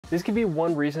This could be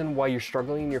one reason why you're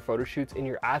struggling in your photo shoots and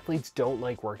your athletes don't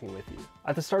like working with you.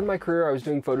 At the start of my career, I was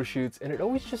doing photo shoots and it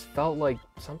always just felt like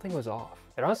something was off.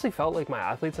 It honestly felt like my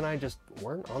athletes and I just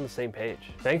weren't on the same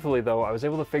page. Thankfully though, I was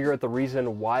able to figure out the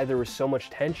reason why there was so much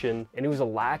tension, and it was a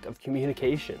lack of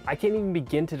communication. I can't even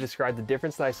begin to describe the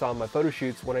difference that I saw in my photo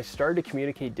shoots when I started to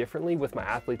communicate differently with my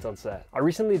athletes on set. I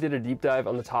recently did a deep dive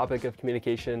on the topic of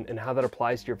communication and how that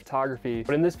applies to your photography,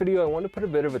 but in this video I want to put a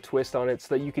bit of a twist on it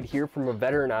so that you could hear from a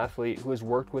veteran athlete who has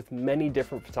worked with many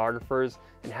different photographers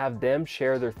and have them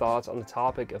share their thoughts on the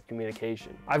topic of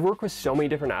communication. I've worked with so many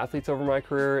different athletes over my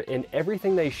career, and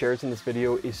everything that he shares in this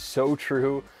video is so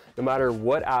true. No matter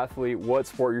what athlete, what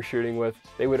sport you're shooting with,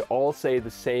 they would all say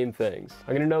the same things.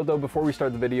 I'm gonna note though before we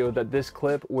start the video that this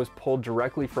clip was pulled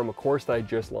directly from a course that I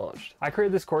just launched. I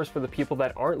created this course for the people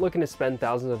that aren't looking to spend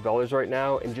thousands of dollars right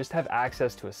now and just have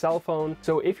access to a cell phone.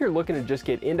 So if you're looking to just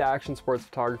get into action sports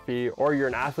photography, or you're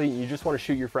an athlete and you just want to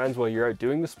shoot your friends while you're out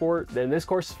doing the sport, then this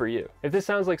course is for you. If this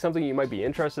sounds like something you might be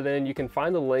interested in, you can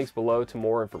find the links below to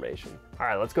more information. All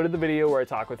right, let's go to the video where I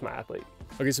talk with my athlete.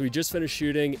 Okay, so we just finished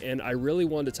shooting and I really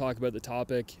wanted to talk about the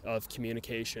topic of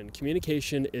communication.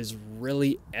 Communication is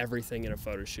really everything in a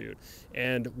photo shoot,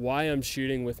 and why I'm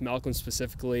shooting with Malcolm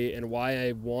specifically and why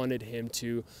I wanted him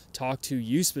to talk to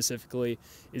you specifically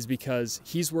is because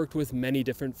he's worked with many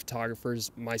different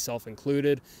photographers, myself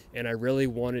included, and I really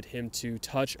wanted him to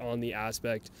touch on the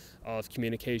aspect of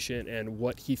communication and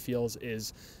what he feels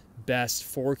is best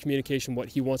for communication, what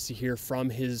he wants to hear from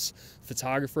his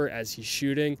photographer as he's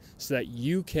shooting, so that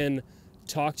you can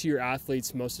talk to your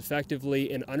athletes most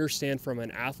effectively and understand from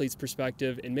an athlete's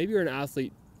perspective. And maybe you're an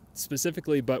athlete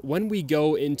specifically, but when we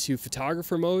go into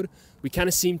photographer mode, we kind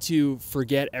of seem to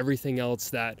forget everything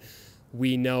else that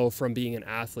we know from being an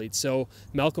athlete. So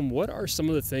Malcolm, what are some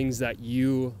of the things that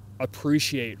you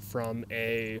appreciate from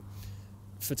a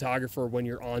photographer when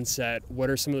you're on set?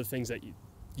 What are some of the things that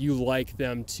you like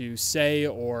them to say,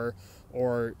 or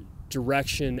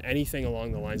direction, anything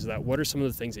along the lines of that? What are some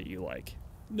of the things that you like?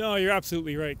 No, you're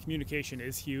absolutely right. Communication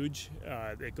is huge.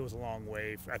 It goes a long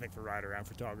way, I think, for rider and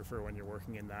photographer when you're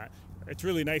working in that. It's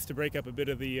really nice to break up a bit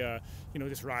of the,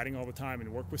 just riding all the time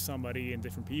and work with somebody and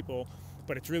different people,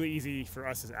 but it's really easy for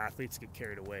us as athletes to get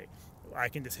carried away. I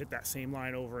can just hit that same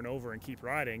line over and over and keep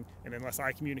riding, and unless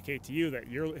I communicate to you that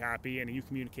you're happy and you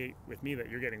communicate with me that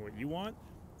you're getting what you want,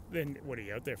 then what are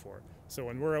you out there for? So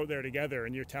when we're out there together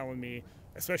and you're telling me,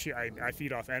 especially I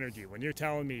feed off energy, when you're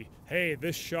telling me, hey,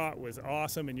 this shot was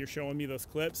awesome, and you're showing me those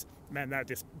clips, man, that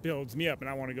just builds me up and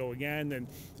I want to go again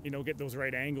and get those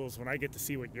right angles. When I get to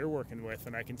see what you're working with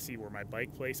and I can see where my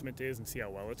bike placement is and see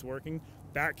how well it's working,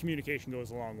 that communication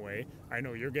goes a long way. I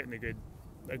know you're getting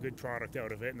a good product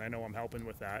out of it, and I know I'm helping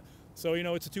with that. So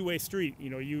it's a two-way street.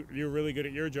 You're really good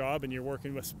at your job and you're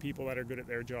working with people that are good at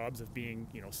their jobs of being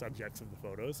subjects of the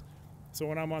photos. So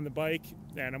when I'm on the bike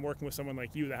and I'm working with someone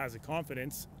like you that has a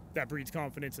confidence, that breeds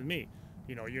confidence in me.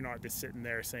 You're not just sitting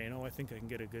there saying, oh, I think I can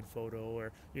get a good photo,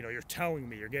 or you're telling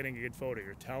me you're getting a good photo,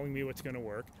 you're telling me what's going to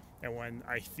work. And when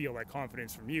I feel that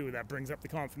confidence from you, that brings up the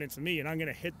confidence in me, and I'm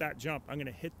going to hit that jump, I'm going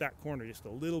to hit that corner just a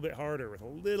little bit harder with a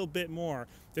little bit more,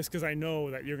 just because I know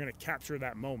that you're going to capture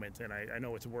that moment, and I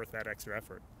know it's worth that extra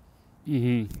effort.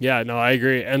 Yeah, no, I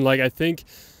agree. And I think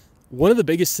one of the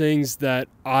biggest things that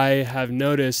I have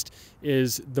noticed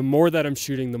is the more that I'm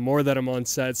shooting, the more that I'm on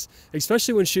sets,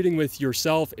 especially when shooting with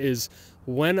yourself, is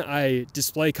when I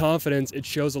display confidence, it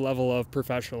shows a level of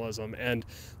professionalism. And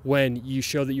when you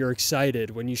show that you're excited,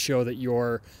 when you show that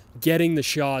you're getting the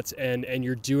shots and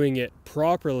you're doing it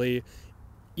properly,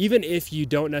 even if you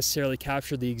don't necessarily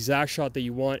capture the exact shot that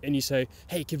you want, and you say,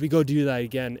 hey, could we go do that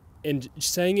again? And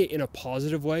saying it in a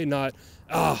positive way, not,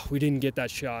 we didn't get that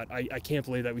shot, I can't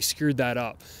believe that we screwed that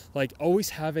up.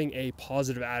 Always having a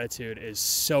positive attitude is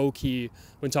so key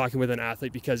when talking with an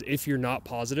athlete, because if you're not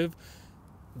positive,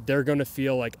 they're going to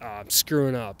feel like, I'm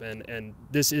screwing up, and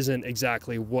this isn't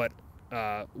exactly what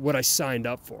I signed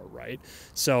up for, right?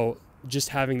 So just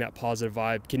having that positive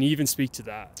vibe. Can you even speak to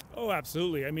that? Oh,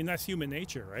 absolutely. I mean, that's human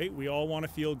nature, right? We all want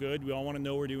to feel good. We all want to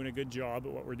know we're doing a good job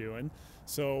at what we're doing.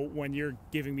 So when you're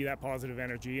giving me that positive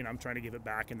energy and I'm trying to give it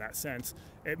back in that sense,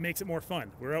 it makes it more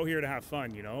fun. We're out here to have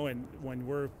fun, and when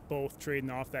we're both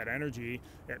trading off that energy,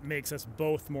 it makes us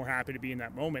both more happy to be in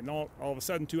that moment. And all of a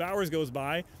sudden 2 hours goes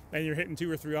by and you're hitting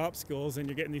 2 or 3 obstacles and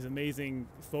you're getting these amazing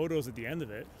photos at the end of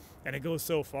it. And it goes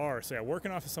so far. So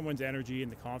working off of someone's energy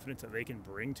and the confidence that they can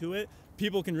bring to it,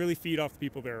 people can really feed off the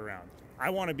people they're around. I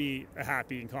want to be a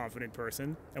happy and confident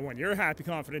person. And when you're a happy,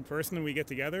 confident person and we get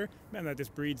together, man, that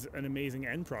just breeds an amazing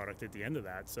end product at the end of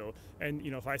that. So, and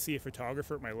if I see a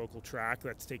photographer at my local track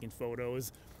that's taking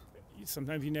photos,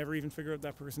 sometimes you never even figure out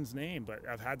that person's name, but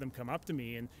I've had them come up to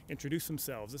me and introduce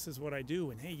themselves. This is what I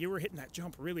do, and hey, you were hitting that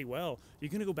jump really well. Are you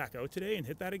gonna go back out today and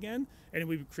hit that again? And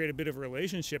we create a bit of a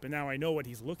relationship, and now I know what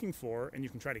he's looking for, and you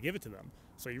can try to give it to them.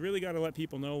 So you really got to let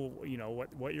people know, you know,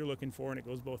 what you're looking for, and it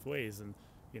goes both ways, and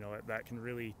you know, that can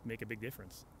really make a big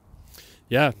difference.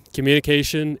 Yeah,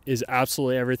 communication is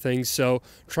absolutely everything. So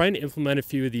trying to implement a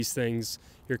few of these things,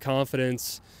 your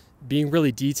confidence, being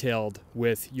really detailed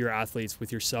with your athletes,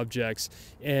 with your subjects,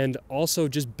 and also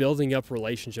just building up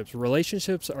relationships.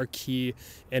 Relationships are key,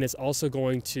 and it's also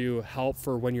going to help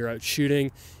for when you're out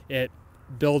shooting. It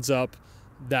builds up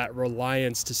that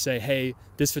reliance to say, hey,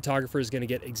 this photographer is going to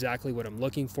get exactly what I'm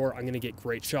looking for. I'm going to get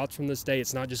great shots from this day.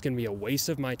 It's not just going to be a waste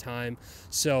of my time.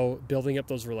 So building up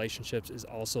those relationships is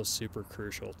also super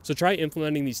crucial. So try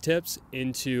implementing these tips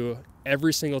into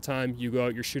every single time you go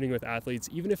out, you're shooting with athletes.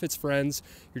 Even if it's friends,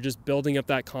 you're just building up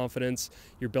that confidence.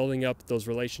 You're building up those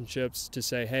relationships to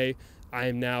say, hey, I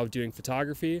am now doing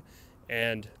photography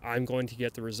and I'm going to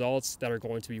get the results that are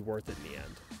going to be worth it in the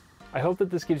end. I hope that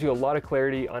this gives you a lot of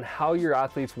clarity on how your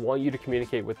athletes want you to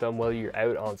communicate with them while you're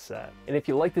out on set. And if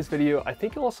you like this video, I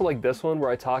think you'll also like this one where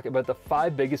I talk about the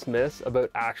 5 biggest myths about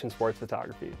action sports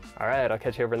photography. All right, I'll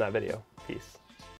catch you over in that video. Peace.